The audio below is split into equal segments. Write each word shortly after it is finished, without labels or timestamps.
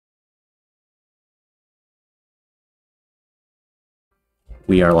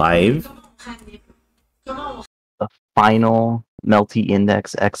We are live. The final Melty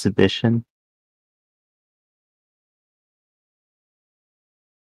Index exhibition.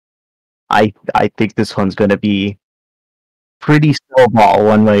 I think this one's going to be pretty snowball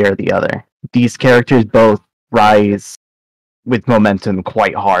one way or the other. These characters both rise with momentum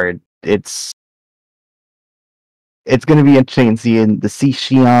quite hard. It's going to be interesting seeing the C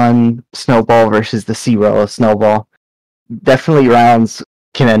Shion Snowball versus the C Rella Snowball. Definitely rounds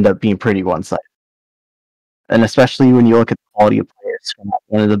can end up being pretty one-sided. And especially when you look at the quality of players,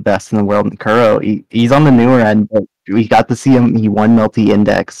 one of the best in the world in Kuro. He's on the newer end, but we got to see him. He won Melty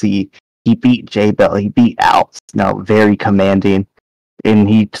Index. He beat J-Bell. He beat Al Snow. Very commanding. And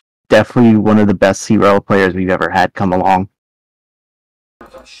he's definitely one of the best C-Rel players we've ever had come along.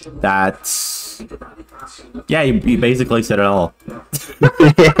 That's... Yeah, you basically said it all.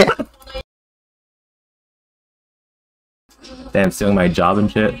 Damn, stealing my job and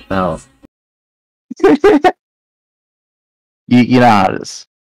shit? Oh. You know how it is.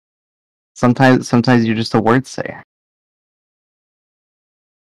 Sometimes you're just a word sayer.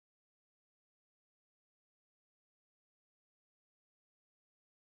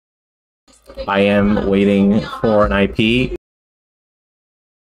 I am waiting for an IP.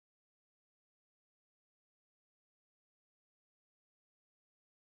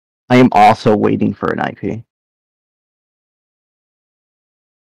 I am also waiting for an IP.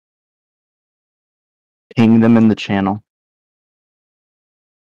 Ping them in the channel.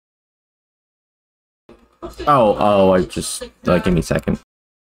 Oh, I just... give me a second.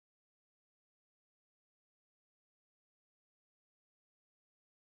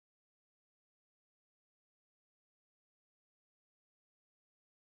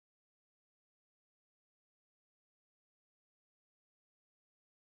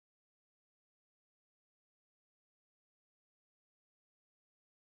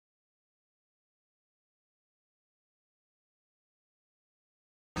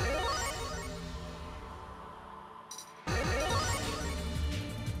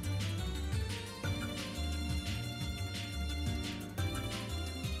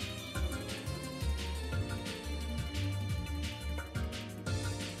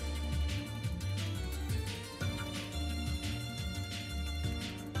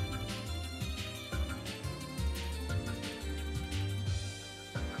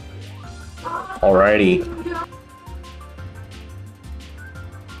 Alrighty.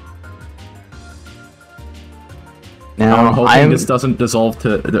 Now I'm hoping this doesn't dissolve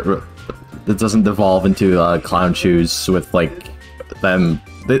to... It doesn't devolve into clown shoes with, like, them...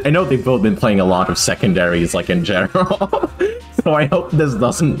 I know they've both been playing a lot of secondaries, like, in general. So I hope this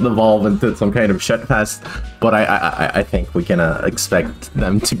doesn't evolve into some kind of shitfest. But I think we can expect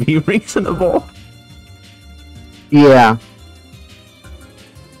them to be reasonable. Yeah.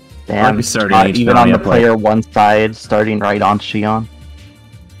 Damn, even on the player one side, starting right on Shion.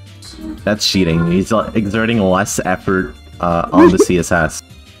 That's cheating. He's exerting less effort on the CSS.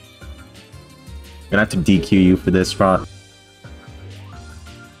 Gonna have to DQ you for this, Scrawt.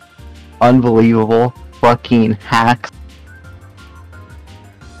 Unbelievable. Fucking hacks.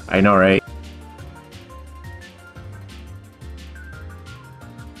 I know, right?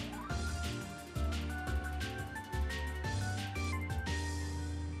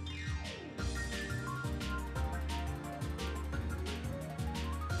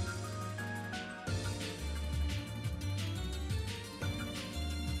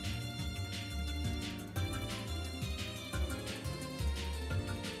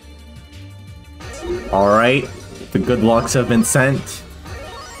 Alright, the good locks have been sent.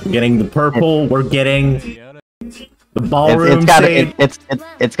 We're getting the purple, we're getting the ballroom stage.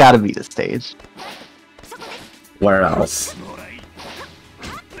 It's gotta be the stage. Where else?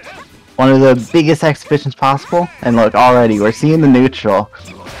 One of the biggest exhibitions possible, and look, already, we're seeing the neutral.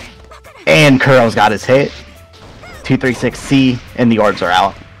 And Kuro's got his hit. 236C, and the orbs are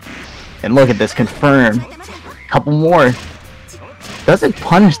out. And look at this, confirm. Couple more. Doesn't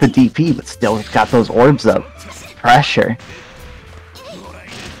punish the DP, but still got those orbs up. Pressure.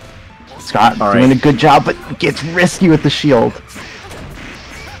 Scott doing a good job, but gets risky with the shield.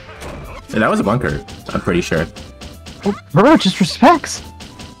 Yeah, that was a bunker, I'm pretty sure. Oh, Kuro just respects.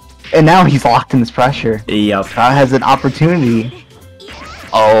 And now he's locked in this pressure. Yep. Scott has an opportunity.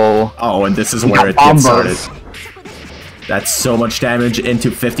 Oh, and this is where it gets started. That's so much damage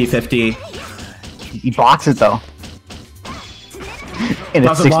into 50-50. He blocks it though. And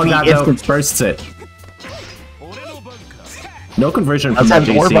it's 60 instance. Bursts it. No conversion from that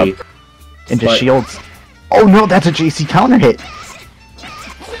JC. Into shields. Oh no, that's a JC counter hit.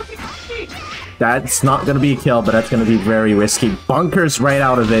 That's not gonna be a kill, but that's gonna be very risky. Bunkers right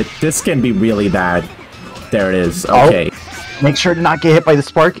out of it. This can be really bad. There it is. Okay. Oh, make sure to not get hit by the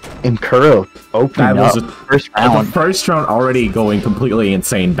spark. And Kuro opening up first round. The first round already going completely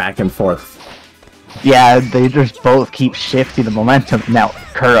insane, back and forth. Yeah, they just both keep shifting the momentum. Now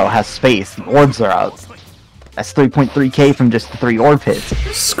Kuro has space. The orbs are out. That's 3.3k from just the 3 orb hits.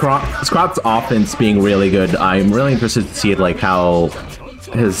 Scrawt's offense being really good. I'm really interested to see like how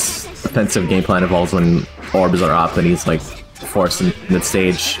his offensive game plan evolves when orbs are up and he's like forced in mid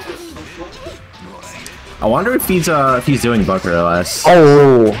stage. I wonder if he's doing bunker OS.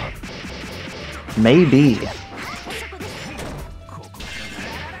 Oh, maybe.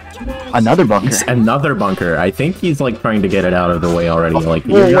 Another bunker. Another bunker. I think he's like trying to get it out of the way already. Like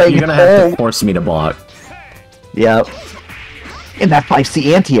you're gonna have to force me to block. Yep. In that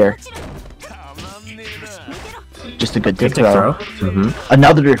 5C anti-air. Just a good dick throw.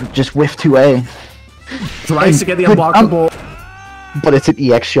 Another just whiff 2A. Tries to get the unblockable. But it's an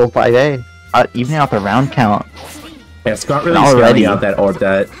EX shield 5A. Even out the round count. Yeah, Scrawt really scaling out that orb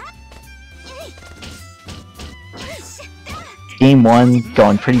that. Game 1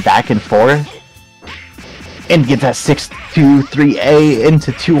 going pretty back and forth. And gets that 6-2-3A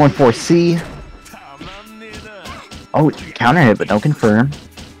into 2-1-4C. Oh, counter hit, but no confirm.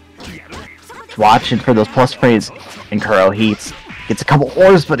 Just watching for those plus sprays. And Kuro heats. Gets a couple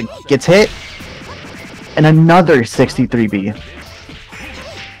orbs, but it gets hit. And another 63B.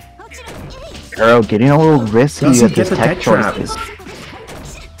 Kuro getting a little risky with his tech choices.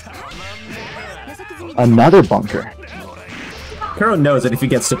 Another bunker. Kuro knows that if he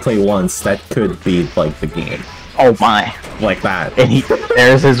gets to play once, that could be like the game. Oh my. Like that. And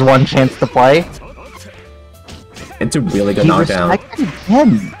there's his one chance to play. It's a really good knockdown.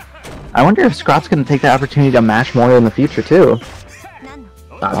 Him. I wonder if Scrawt's going to take the opportunity to match more in the future too.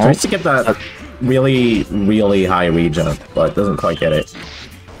 Tries to get that really, really high regen, but doesn't quite get it.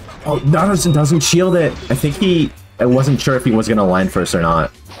 Oh, doesn't shield it. I think I wasn't sure if he was going to line first or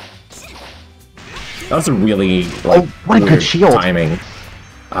not. That was a really like what a good shield timing.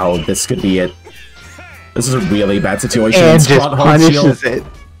 Oh, this could be it. This is a really bad situation. And just punishes it.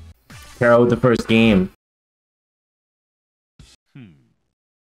 Kuro the first game.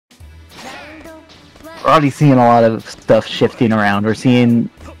 We're already seeing a lot of stuff shifting around. We're seeing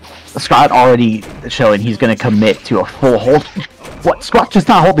Scrawt already showing he's going to commit to a full hold. What? Scrawt just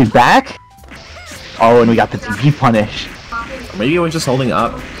not holding back? Oh, and we got the TV punish. Maybe he was just holding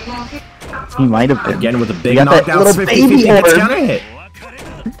up. He might have been. Again with a big knockdown. 50-50 gets counter hit.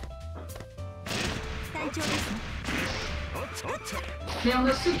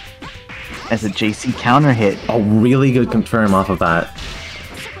 As a JC counter hit. A really good confirm off of that.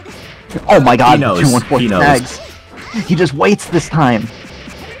 Oh my god, he knows. 2-1-4 tags. He just waits this time.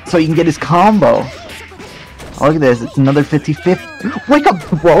 So he can get his combo. Oh, look at this, it's another 50-50. Wake up,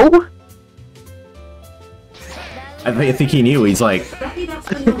 bro! I think he knew. He's like,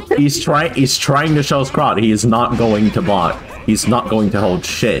 he's trying to show Scrawt he is not going to block. He's not going to hold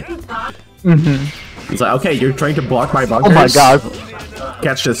shit. He's like, okay, you're trying to block my bunkers? Oh my god.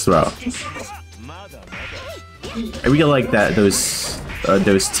 Catch this throw. I really like that those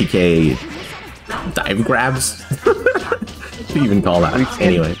TK dive grabs. What do you even call that?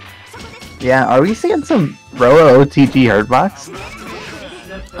 Anyway. Yeah, are we seeing some Roa OTG hurtbox?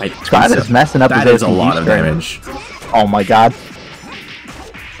 Scrawt is messing up his OTG. That is a lot of damage. Oh my god.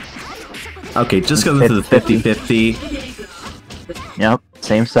 Okay, just goes into the 50-50. Yep,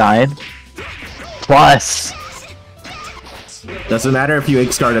 same side. Plus! Doesn't matter if you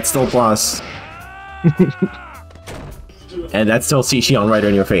X-Guard, it's still plus. And that's still Sishion right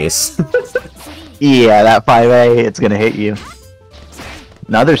in your face. Yeah, that 5A, it's gonna hit you.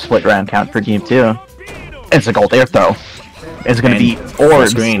 Another split round count for game 2. It's a gold air throw. It's gonna be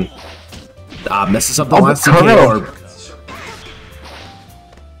orbs. Green. Messes up the last CK orb.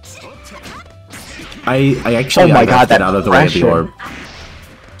 I actually got that out of the way of the orb.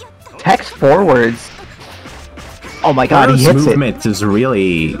 Text forwards. Oh my god, he hits it. Movement is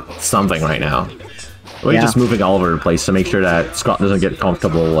really something right now. We're just moving all over the place to make sure that Scrawt doesn't get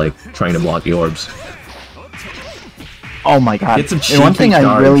comfortable, like, trying to block the orbs. Oh my god. And one thing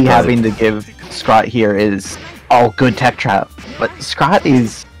I'm really having to give Scrawt here is, good tech trap. But Scrawt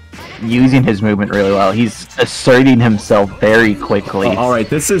is using his movement really well. He's asserting himself very quickly.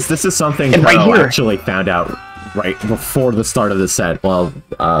 Alright, this is something I actually found out right before the start of the set while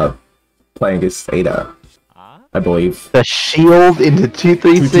playing against Ada, I believe. The shield into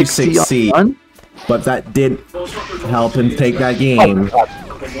 236C. But that did help him take that game.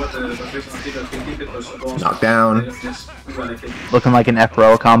 Knocked down. Looking like an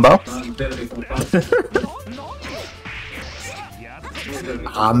F-row combo.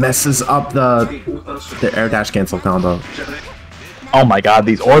 Messes up the air dash cancel combo. Oh my god,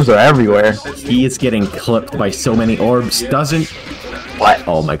 these orbs are everywhere. He is getting clipped by so many orbs. Doesn't... What?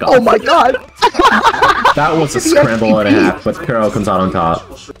 Oh my god. Oh my god! That was a scramble and a half, but Kuro comes out on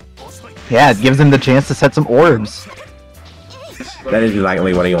top. Yeah, it gives him the chance to set some orbs. That is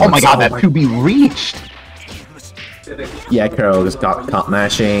exactly what he wants. Oh my god, that 2B reached! Yeah, Kuro just got caught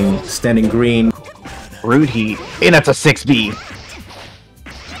mashing, standing green. Root heat. And that's a 6B.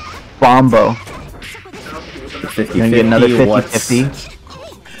 Bombo. 50-50. Gonna get another 50-50.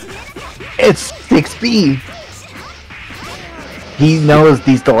 It's 6B! He knows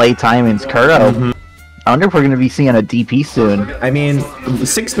these delay timings, Kuro. I wonder if we're gonna be seeing a DP soon. I mean,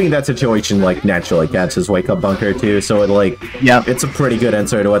 6 being that situation, like, naturally catches Wake Up Bunker too, so it, like, yeah, it's a pretty good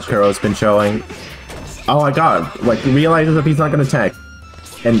answer to what Kuro's been showing. Oh my god, like, realizes that he's not gonna tech,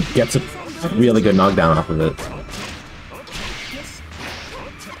 and gets a really good knockdown off of it.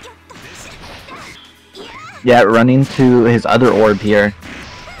 Yeah, running to his other orb here.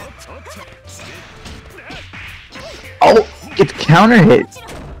 Oh, it's counter hit.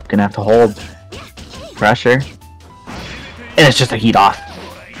 Gonna have to hold pressure. And it's just a heat off.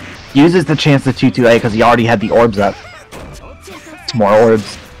 Uses the chance to 2-2A because he already had the orbs up. It's more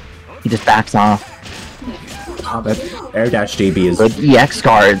orbs. He just backs off. Oh, that air dash JB is... Good EX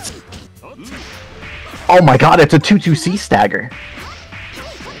guards. Oh my god, it's a 2-2C stagger.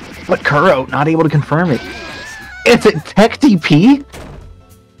 But Kuro, not able to confirm it. It's a tech DP?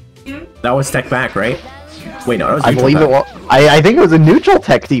 That was tech back, right? Wait, no, that was I believe tech. it was. I think it was a neutral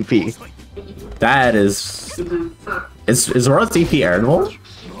tech DP. That is... Is Royal's DP airable?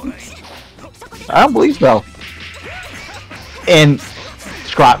 I don't believe so. And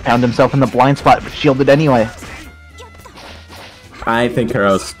Scrot found himself in the blind spot, but shielded anyway. I think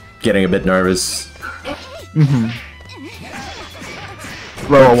Kuro's getting a bit nervous.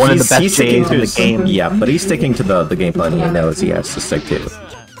 Bro, one of the best J's in the game. Yeah, but he's sticking to the game plan he knows he has to stick to.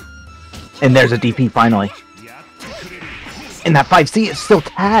 And there's a DP finally. And that 5C is still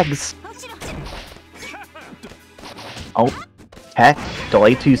tags. Oh, heck.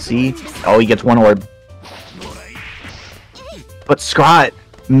 Delay 2C. Oh, he gets one orb. But Scrot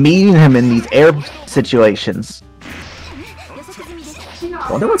meeting him in these air situations.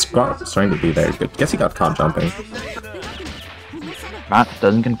 I wonder what Scrot's trying to do there. I guess he got caught jumping. Scrot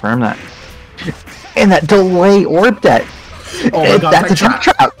doesn't confirm that. And that delay orb debt. Oh my god, that's a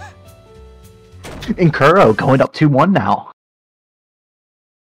trap. And Kuro going up 2-1 now.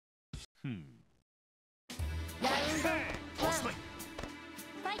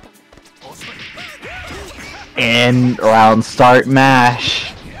 And round start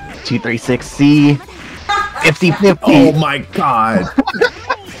mash. 236C. 50-50. Oh my god.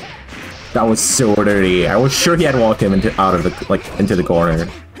 That was so dirty. I was sure he had walked him into the corner.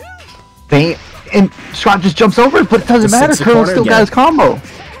 And Scrot just jumps over, but it doesn't matter. Kuro still got his combo.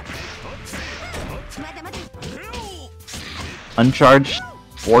 Uncharged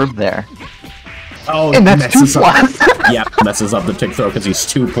orb there. Oh, and that's 2+. Yep, messes up the tick throw because he's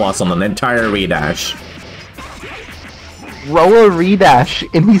 2+ on the entire redash. Roll a redash,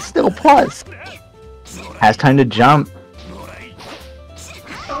 and he's still plus. Has time to jump.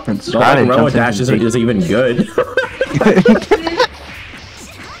 And Scrot roll dash is even good.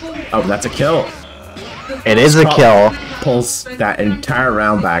 Oh, that's a kill. It is a kill. Pulls that entire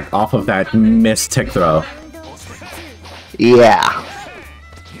round back off of that missed tick throw. Yeah.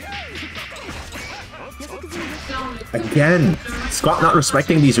 Again, Scrot not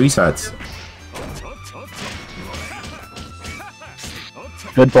respecting these resets.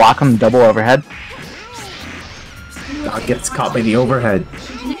 Good block on the double overhead. Gets caught by the overhead.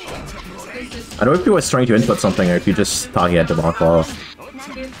 I don't know if he was trying to input something or if you just thought he had to block off.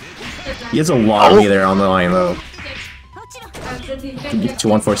 He has a lot of me there on the line though.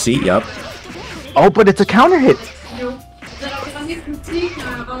 214C, yep. Oh, but it's a counter hit.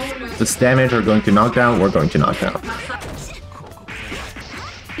 This damage we're going to knock down, we're going to knock down.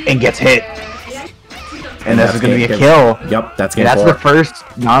 And gets hit. And this is going to be a kill. Yep, that's game 4. That's the first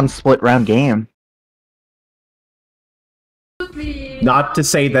non-split round game. Not to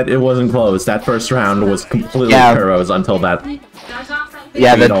say that it wasn't close. That first round was completely Kuro's until that.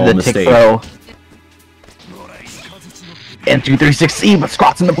 Yeah, the tick throw. And 236C, but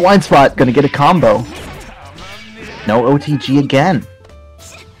Scrot's in the blind spot. Gonna get a combo. No OTG again.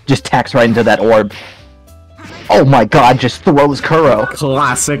 Just tacks right into that orb. Oh my god, just throws Kuro.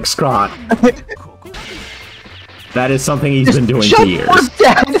 Classic Scrot. That is something he's been doing for Shut years. up,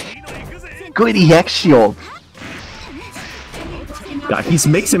 Dad! Good EX shield. God, he's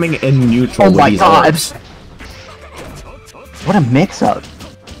mixing in neutral Oh with my these god! orbs. What a mix-up.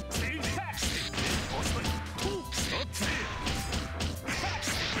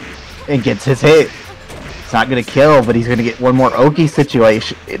 And gets his hit. It's not gonna kill, but he's gonna get one more Oki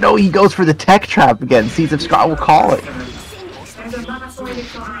situation. No, he goes for the tech trap again. Sees if Scott will call it.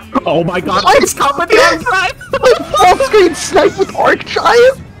 Oh my god, What? it's coming the Full screen snipe with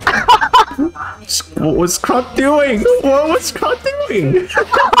Archetype! What was Scrawt doing? What was Scrawt doing?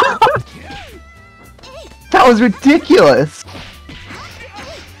 That was ridiculous!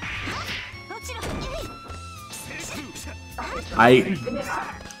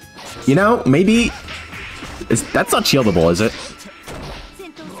 You know, maybe... That's not shieldable, is it?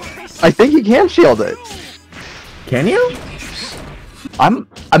 I think you can shield it. Can you? I'm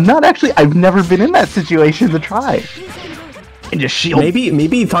not actually. I've never been in that situation to try. And just shield. Maybe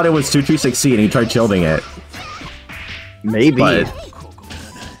he thought it was 2-3-6C and he tried shielding it. Maybe. But...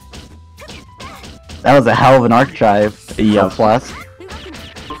 That was a hell of an archetype. Yeah. Plus.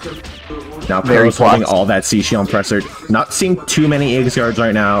 Now Very Kuro's holding plus. all that CC on pressure. Not seeing too many eggs guards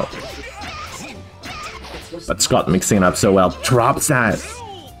right now. But Scott mixing it up so well. Drops that.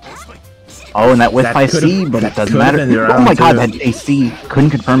 Oh, and that whiff That by could've- C, but that it doesn't could've matter. been your Oh my round, god, too. that AC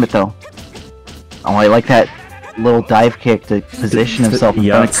couldn't confirm it though. Oh, I like that little dive kick to position himself in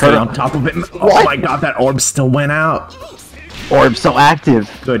Yeah, front of stay Kurt. on top of it. Oh What? my god, that orb still went out. Orb so active.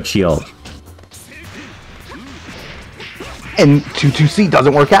 Good shield. And 2-2-C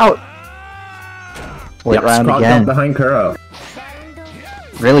doesn't work out. Late Yep, round Scrawt again. jumped behind Kuro.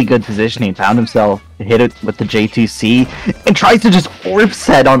 Really good positioning. Found himself, hit it with the J2C, and tries to just orb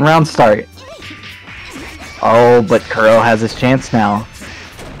set on round start. Oh, but Kuro has his chance now.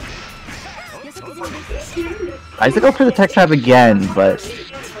 Tries to go for the tech trap again, but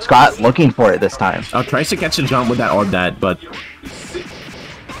Scott looking for it this time. Oh, tries to catch a jump with that orb that, but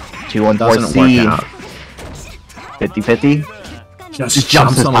 2-1-4 doesn't C. work out. 50-50. Just jumps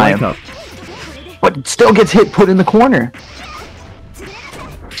jumps this on the time. wake up. But still gets hit, put in the corner.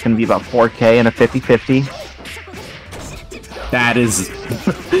 It's gonna be about 4K and a 50-50. That is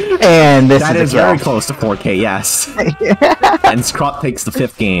And this that is is a kill. very close to 4K, yes. And Scrawt takes the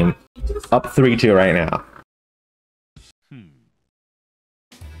 5th game. Up 3-2 right now.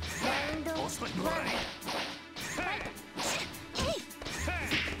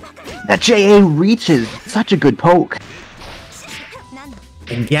 That JA reaches. Such a good poke.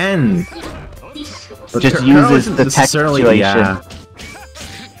 Again. But Just Kuro uses isn't the tech necessarily- situation. yeah.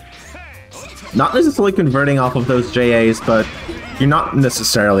 Not necessarily converting off of those JAs, but you're not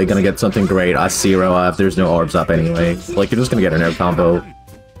necessarily gonna get something great as Zero if there's no orbs up anyway. Like, you're just gonna get an air combo.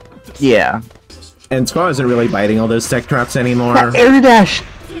 Yeah. And Scrawt isn't really biting all those tech traps anymore. That air dash.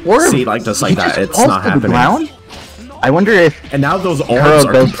 Orb. See, like, just like He that, it's falls not to the happening. ground? I wonder if And now those Kuro orbs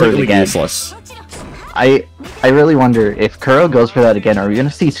are goes for it completely again. useless. I really wonder if Kuro goes for that again. Are we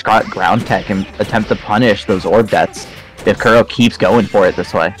gonna see Scott ground tech and attempt to punish those orb deaths if Kuro keeps going for it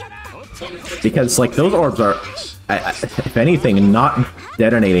this way? Because, like, those orbs are, if anything, not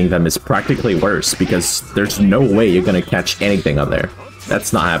detonating them is practically worse, because there's no way you're gonna catch anything up there.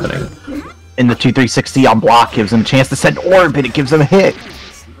 That's not happening. And the 2-3-6C on block gives him a chance to send orb, and it gives him a hit.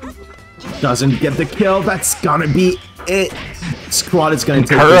 Doesn't get the kill, that's gonna be it. Scrawt is gonna And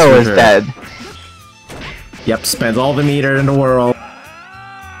take Kuro this is for sure. dead. Yep, spends all the meter in the world.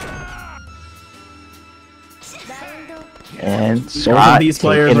 And Both of Scott these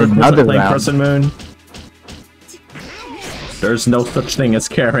players taking are another playing round. Crescent Moon. There's no such thing as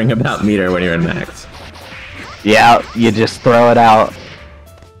caring about meter when you're in max. Yeah, you just throw it out.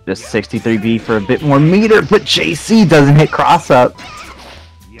 Just 63B for a bit more meter, but JC doesn't hit cross up.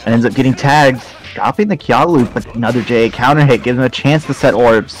 And ends up getting tagged. Dropping the Kya loop, but another JA counter hit gives him a chance to set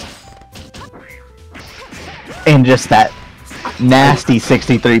orbs. And just that nasty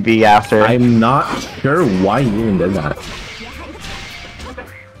 63B after. I'm not sure why he even did that.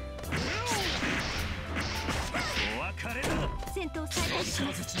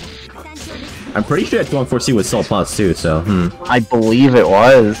 I'm pretty sure that 1-4C was still plus too, so I believe it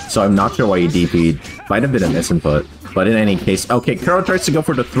was. So I'm not sure why he DP'd. Might have been a misinput. But in any case, okay, Kuro tries to go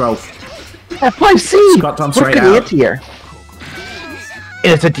for the throw. F5C! Scott jumps Look right at the out. anti-air.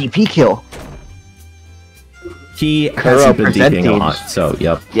 And it's a DP kill. He Kuro hasn't been DPing a presenting. lot, so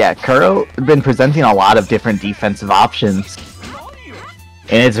yep. Yeah, Kuro been presenting a lot of different defensive options.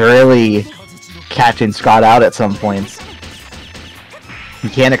 And it's really catching Scott out at some points. You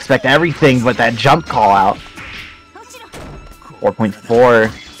can't expect everything but that jump call out.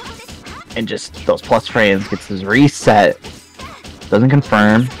 4.4. And just those plus frames, gets his reset. Doesn't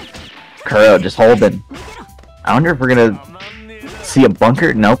confirm. Kuro just holding. I wonder if we're gonna see a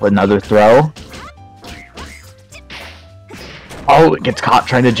bunker. Nope, another throw. Oh, it gets caught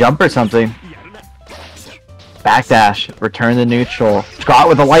trying to jump or something. Backdash, return the neutral. Scrawt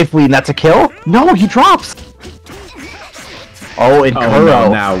with a life lead, and that's a kill? No, he drops! Oh, and Kuro.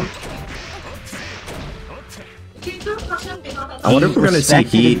 No, now. I wonder if we're gonna see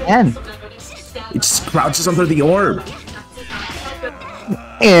heat. Again. It just crouches under the orb.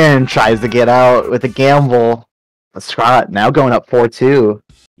 And tries to get out with a gamble. But Scrawt now going up 4-2.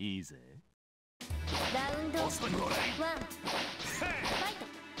 Easy.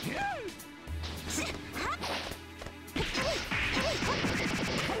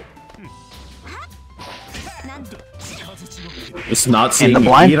 Just not seeing the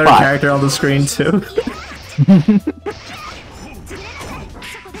blind either spot. character on the screen too.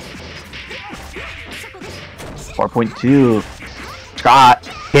 4.2. Scrawt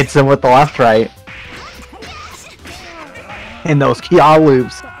hits him with the left right. And those Kia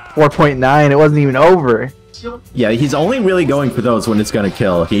loops. 4.9. It wasn't even over. Yeah, he's only really going for those when it's gonna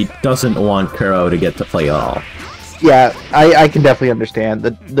kill. He doesn't want Kuro to get to play at all. Yeah, I can definitely understand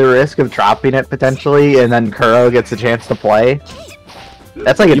the risk of dropping it potentially, and then Kuro gets a chance to play.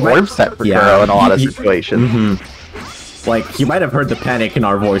 That's like an orb set for Kuro in a lot of situations. Like, you might have heard the panic in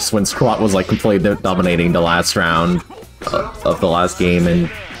our voice when Scrawt was like completely dominating the last round of the last game and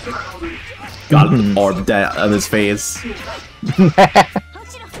got an orb dead on his face.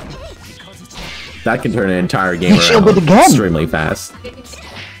 That can turn an entire game around extremely fast.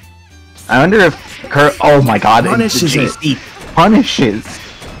 I wonder if Kuro... Oh my god, Punishes the JC punishes!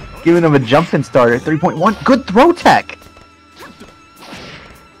 Giving him a jumping starter, 3.1. Good throw tech!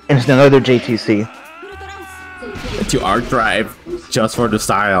 And it's another JTC. To Arc Drive, just for the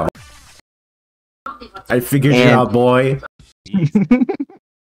style. I figured you out, boy.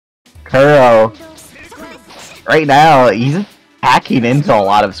 Kuro. Right now, he's hacking into a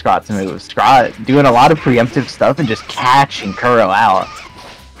lot of Scrawt's moves. Scrawt doing a lot of preemptive stuff and just catching Kuro out.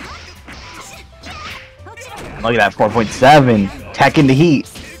 Look at that, 4.7. Tech into heat.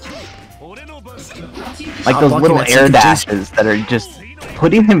 Like those little air dashes that are just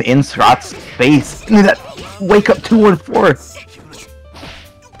putting him in Scrawt's face. Look at that wake up 2-1-4.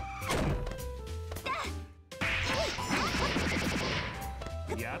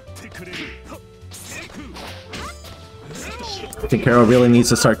 I think Kuro really needs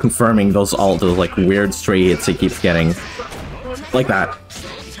to start confirming those like weird stray hits he keeps getting. Like that.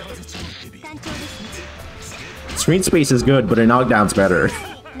 Screen space is good, but a knockdown's better.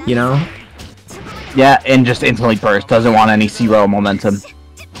 You know? Yeah, and just instantly burst. Doesn't want any zero momentum.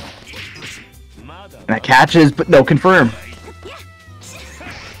 And that catches, but no confirm.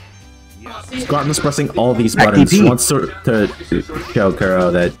 Scrawt is pressing all these buttons. He wants to show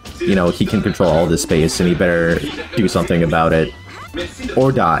Kuro that, you know, he can control all this space and he better do something about it.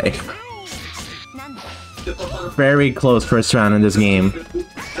 Or die. Very close first round in this game.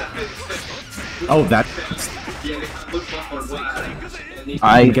 Oh, that...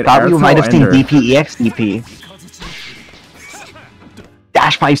 I thought we might have seen DP EX DP.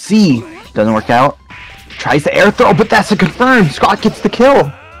 Dash 5C. Doesn't work out. Tries the air throw, but that's a confirm. Scrawt gets the kill.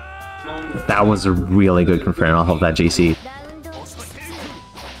 That was a really good confirm off of that JC.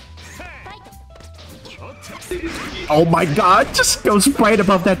 Oh my god, just goes right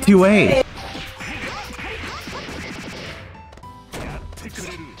above that 2A.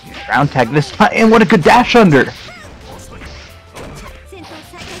 Ground tag this time, and what a good dash under.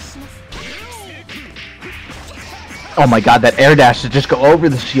 Oh my god, that air dash to just go over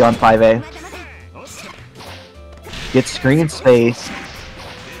the Xion 5A. Get screen space.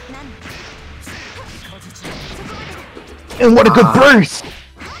 And what a good burst!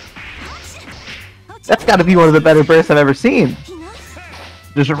 That's gotta be one of the better bursts I've ever seen.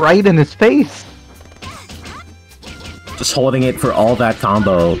 Just right in his face. Just holding it for all that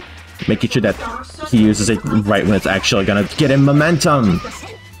combo. Making sure that he uses it right when it's actually gonna get him momentum.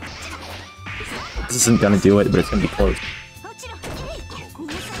 This isn't gonna do it, but it's gonna be close.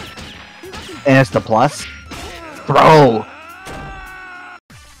 And it's the plus. Throw!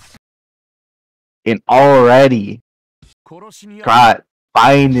 And already, Scrawt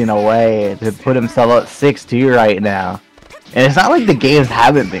finding a way to put himself up 6-2 right now. And it's not like the games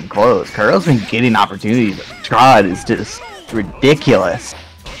haven't been close. Kuro's been getting opportunities. Scrawt is just ridiculous.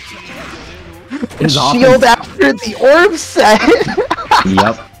 Shield after the orb set!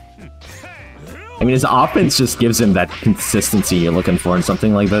 Yep. I mean, his offense just gives him that consistency you're looking for in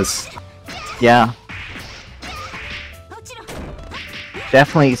something like this. Yeah.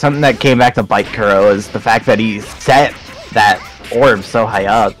 definitely something that came back to bite Kuro is the fact that he set that orb so high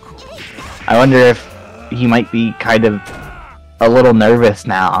up. I wonder if he might be kind of a little nervous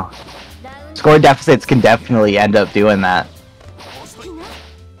now. Score deficits can definitely end up doing that.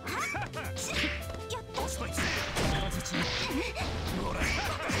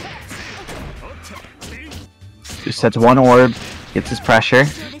 Just sets one orb, gets his pressure.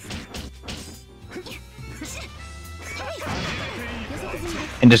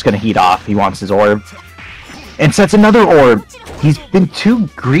 And just gonna heat off. He wants his orb. And sets another orb. He's been too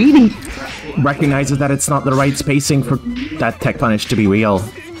greedy. Recognizes that it's not the right spacing for that tech punish to be real.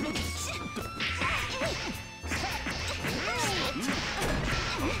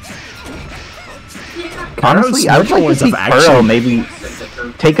 Honestly, I would like to see Kuro maybe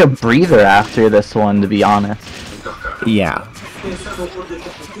take a breather after this one, to be honest. Yeah.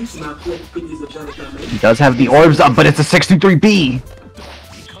 He does have the orbs up, but it's a 63B!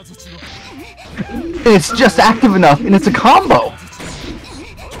 And it's just active enough, and it's a combo!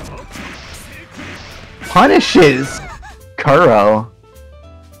 Punishes Kuro.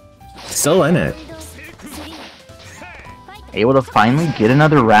 Still in it. Able to finally get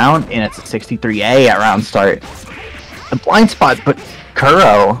another round, and it's a 63A at round start. The blind spot, but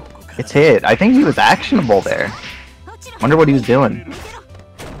Kuro gets hit. I think he was actionable there. Wonder what he was doing.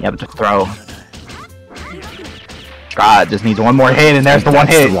 Yeah, but to throw. God, just needs one more hit, and there's the one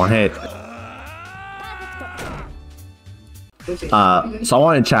hit. The one hit. So I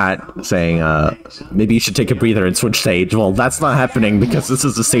want to chat saying, maybe you should take a breather and switch stage. Well, that's not happening because this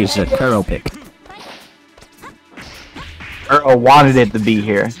is the stage that Kuro picked. Kuro wanted it to be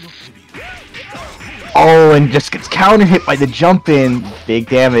here. Oh, and just gets counter hit by the jump in. Big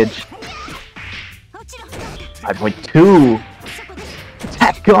damage. 5.2.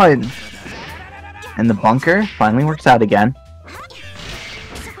 Attack gun. And the bunker finally works out again.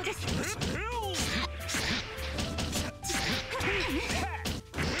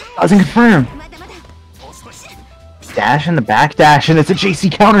 Doesn't confirm. Dash in the back dash, and it's a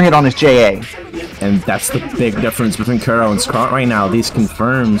JC counter hit on his JA. And that's the big difference between Kuro and Scrawt right now. These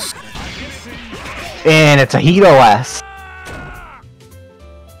confirms. And it's a Heat OS.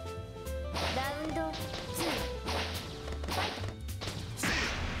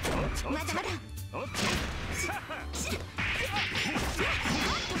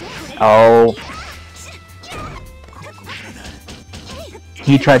 Oh.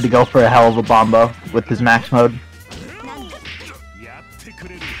 He tried to go for a hell of a bombo with his max mode.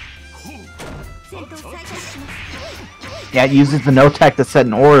 Yeah, it uses the no-tech to set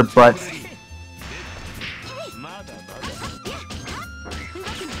an orb, but...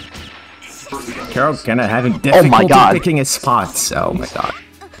 Kuro's kinda having difficulty picking his spots. Oh my god.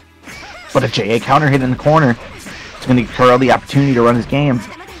 But a JA counter hit in the corner. It's gonna give Kuro the opportunity to run his game.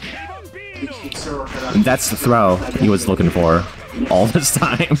 And that's the throw he was looking for all this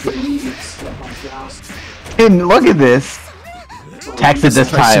time. And look at this. Texted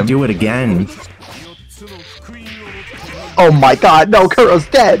this time. To do it again. Oh my god, no, Kuro's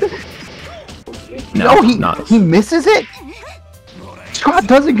dead! No, he misses it? Scrawt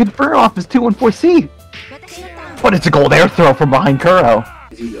doesn't confirm off his 214C! But it's a gold air throw from behind Kuro.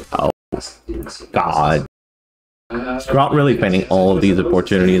 Oh, god. Scrawt really finding all of these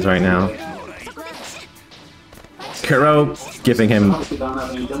opportunities right now. Kuro giving him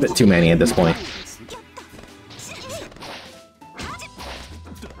a bit too many at this point.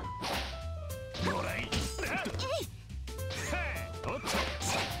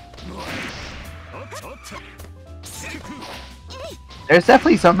 There's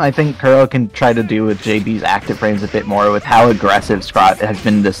definitely something I think Kuro can try to do with JB's active frames a bit more with how aggressive Scrawt has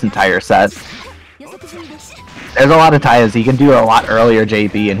been this entire set. There's a lot of times he can do a lot earlier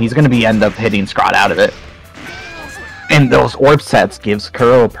JB and he's going to end up hitting Scrawt out of it. And those orb sets gives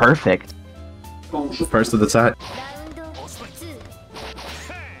Kuro perfect. First of the set.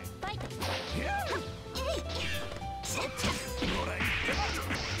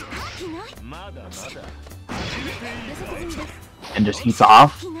 And just heats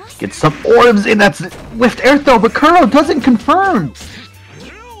off, gets some orbs, and that's whiffed air throw, but Kuro doesn't confirm!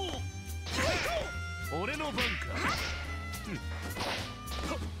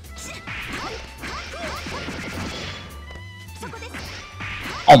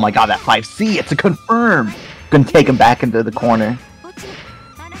 Oh my god, that 5C, it's a confirm! Gonna take him back into the corner.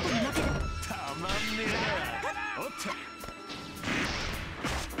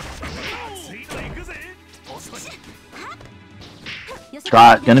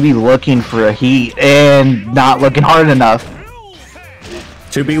 Scrawt gonna be looking for a heat and not looking hard enough.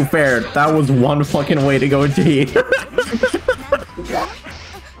 To be fair, that was one fucking way to go into heat.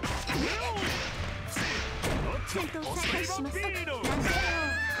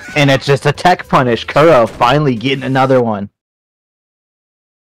 And it's just a tech punish. Kuro finally getting another one.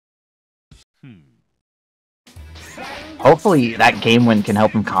 Hopefully that game win can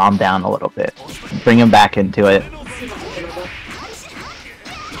help him calm down a little bit. Bring him back into it.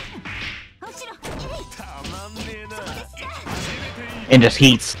 And just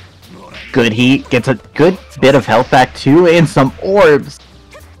heats. Good heat. Gets a good bit of health back too, and some orbs.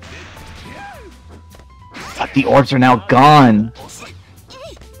 But the orbs are now gone.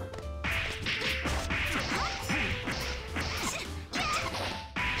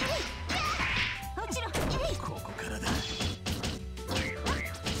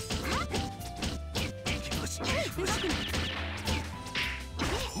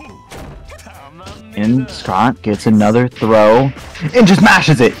 And Scrot gets another throw and just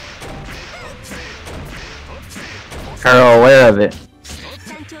mashes it. Kuro aware of it.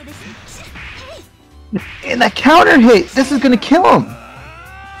 And that counter hit! This is gonna kill him!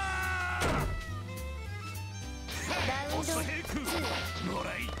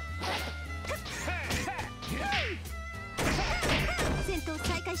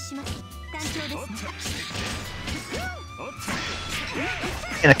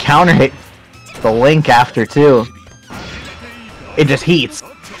 And a counter hit. The link after too. It just heats.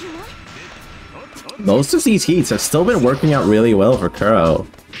 Most of these heats have still been working out really well for Kuro.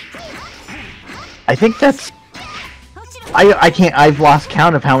 I think that's... I've lost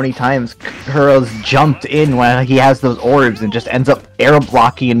count of how many times Kuro's jumped in when he has those orbs and just ends up air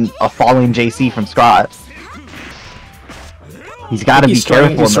blocking a falling JC from Scrot. He's got to be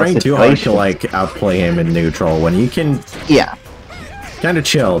careful in those trying too hard to, situations. like, outplay him in neutral when you can... Yeah. Kind of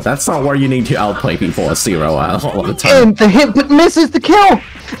chill. That's not where you need to outplay people at 0 all the time. And the hit but misses the kill!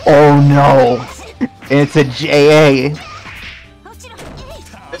 Oh no! It's a JA.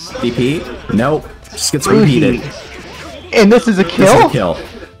 DP? Nope. Just gets repeated. And this is a kill? This is a kill.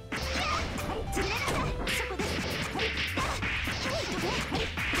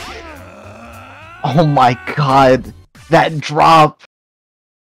 Oh my god. That drop.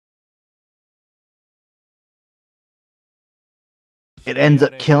 It ends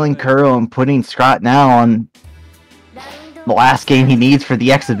up killing Kuro and putting Scrot now on the last game he needs for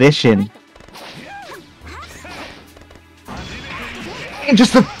the exhibition. And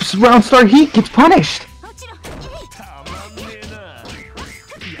just the round start heat gets punished.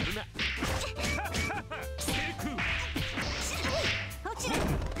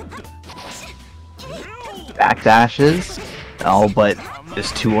 Backdashes. Oh, but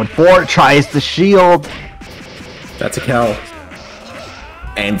this 2-1-4 tries the shield. That's a kill.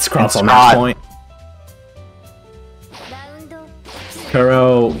 And Scrot's on that point.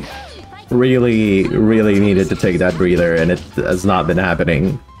 Kuro really needed to take that breather, and it has not been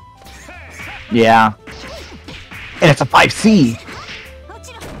happening. Yeah. And it's a 5C.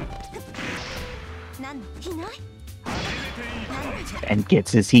 And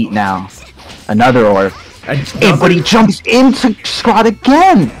gets his heat now. Another orb. But he jumps into Scrot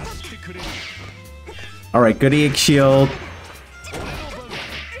again! Alright, good EX shield.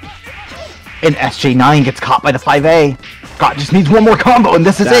 And SJ9 gets caught by the 5A. Scrot just needs one more combo and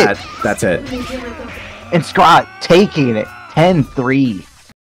this is it! That's it. And Scrot taking it. 10-3.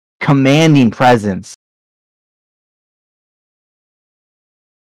 Commanding presence.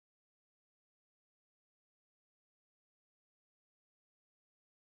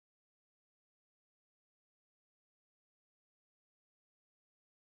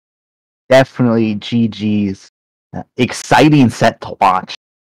 Definitely GG's. Exciting set to watch.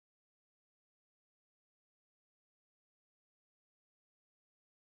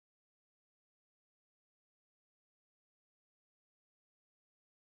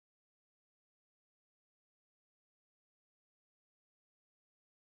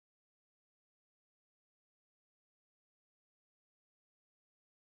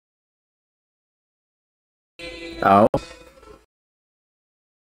 Oh.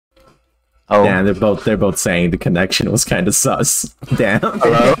 Oh. Yeah, they're both saying the connection was kind of sus. Damn.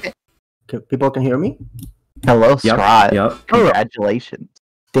 Hello? People can hear me? Hello, Scrot. Yep. Congratulations.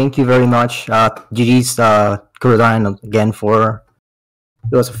 Thank you very much. GG's Kurodyne again for...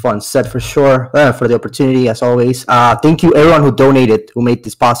 It was a fun set for sure. For the opportunity, as always. Thank you everyone who donated, who made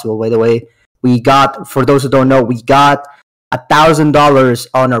this possible, by the way. We got, for those who don't know, we got $1,000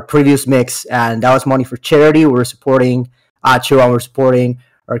 on our previous mix, and that was money for charity. We're supporting Acho, and we're supporting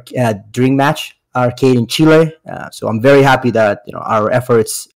our Dream Match Arcade in Chile. So I'm very happy that our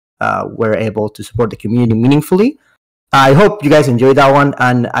efforts were able to support the community meaningfully. I hope you guys enjoyed that one,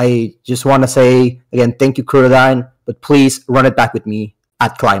 and I just want to say again, thank you, Kurodyne. but please run it back with me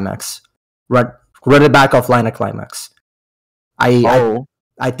at Climax. Run it back offline at Climax.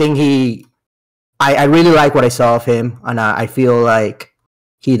 I think I really like what I saw of him, and I feel like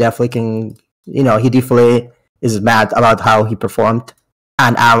he definitely can. He definitely is mad about how he performed,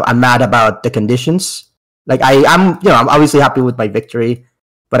 and I'm mad about the conditions. Like I'm obviously happy with my victory,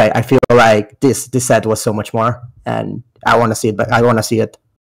 but I feel like this set was so much more, and I want to see it. But I want to see it.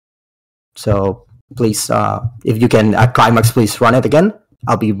 So please, if you can at Climax, please run it again.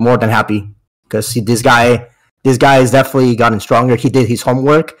 I'll be more than happy, because this guy has definitely gotten stronger. He did his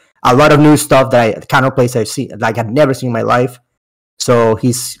homework. A lot of new stuff counterplays I've seen, like I've never seen in my life. So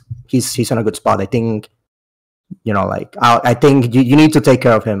he's on a good spot. I think, I think you need to take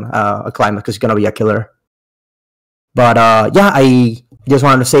care of him, a Climax, because he's gonna be a killer. But yeah, I just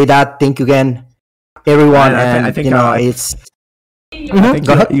wanted to say that. Thank you again, everyone. And I think it's. I think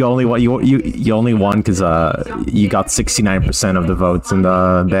you only won. You only won because you got 69% of the votes in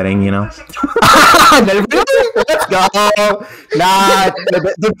the betting. Let's go. Nah,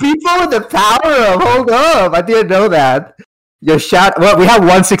 the people with the power of hold up. I didn't know that. Your shout. Well, we have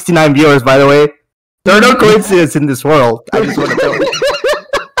 169 viewers, by the way. There are no coincidences in this world. I just want to tell you.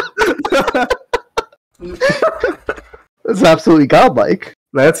 That's absolutely godlike.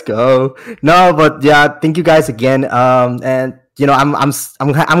 Let's go. No, but yeah, thank you guys again. And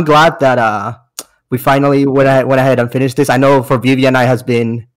I'm glad that we finally went ahead and finished this. I know for Vivi and I has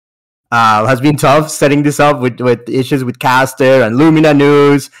been tough setting this up with issues with Caster and Lumina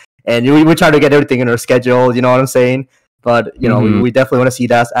news, and we try to get everything in our schedule. You know what I'm saying? But we definitely want to see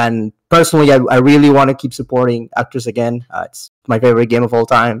that. And personally, I really want to keep supporting Actors again. It's my favorite game of all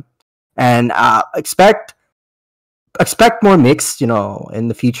time, and expect more mix, in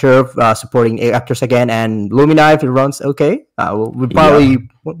the future, supporting Actors again and Lumina if it runs okay. We're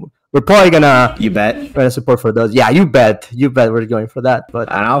probably gonna support for those. Yeah, you bet we're going for that.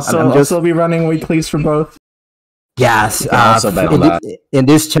 But and also be running weeklies for both. Yes, in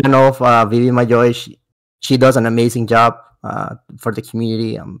this channel, Vivi My Joy, she does an amazing job for the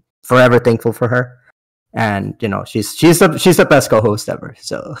community. I'm forever thankful for her, and she's the best co-host ever.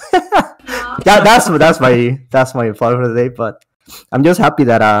 So. That's my plug for the day. But I'm just happy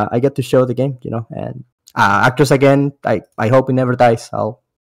that I get to show the game, and Actors again. I hope it never dies.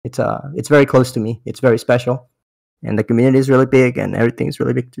 It's very close to me. It's very special, and the community is really big, and everything is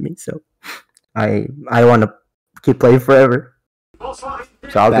really big to me. So I want to keep playing forever. So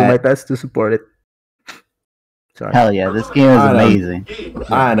I'll do my best to support it. Sorry. Hell yeah, this game is amazing.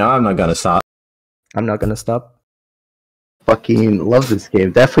 I know. I'm not gonna stop. I'm not gonna stop. Fucking love this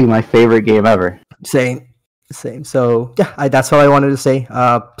game. Definitely my favorite game ever. Same. So yeah, that's all I wanted to say.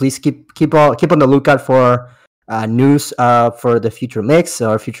 Please keep on the lookout for news for the future mix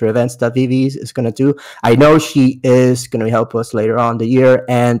or future events that Vivi is gonna do. I know she is gonna help us later on the year.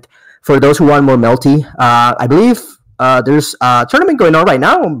 And for those who want more Melty, I believe there's a tournament going on right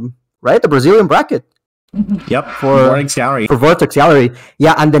now, right? The Brazilian bracket. Yep. For Vortex Gallery.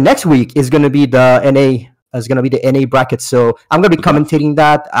 Yeah, and the next week is gonna be the NA. Is going to be the NA bracket, so I'm going to be commentating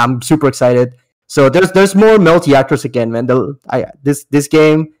that. I'm super excited. So there's more Melty Actors again, man. This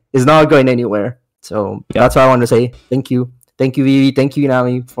game is not going anywhere. So that's what I want to say. Thank you, Vivi. Thank you,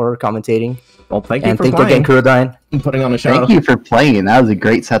 Nami, for commentating. Well, thank you and for thank playing. you again, Kurodyne. Putting on a show. Thank you for playing. That was a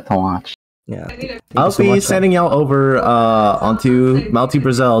great set to watch. Yeah. I'll be sending y'all over onto Melty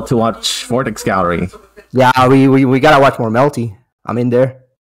Brazil to watch Vortex Gallery. Yeah, we gotta watch more Melty. I'm in there.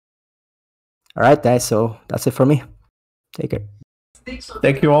 All right, guys. So that's it for me. Take care.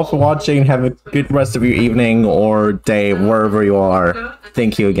 Thank you all for watching. Have a good rest of your evening or day, wherever you are.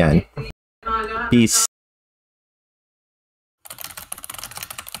 Thank you again. Peace.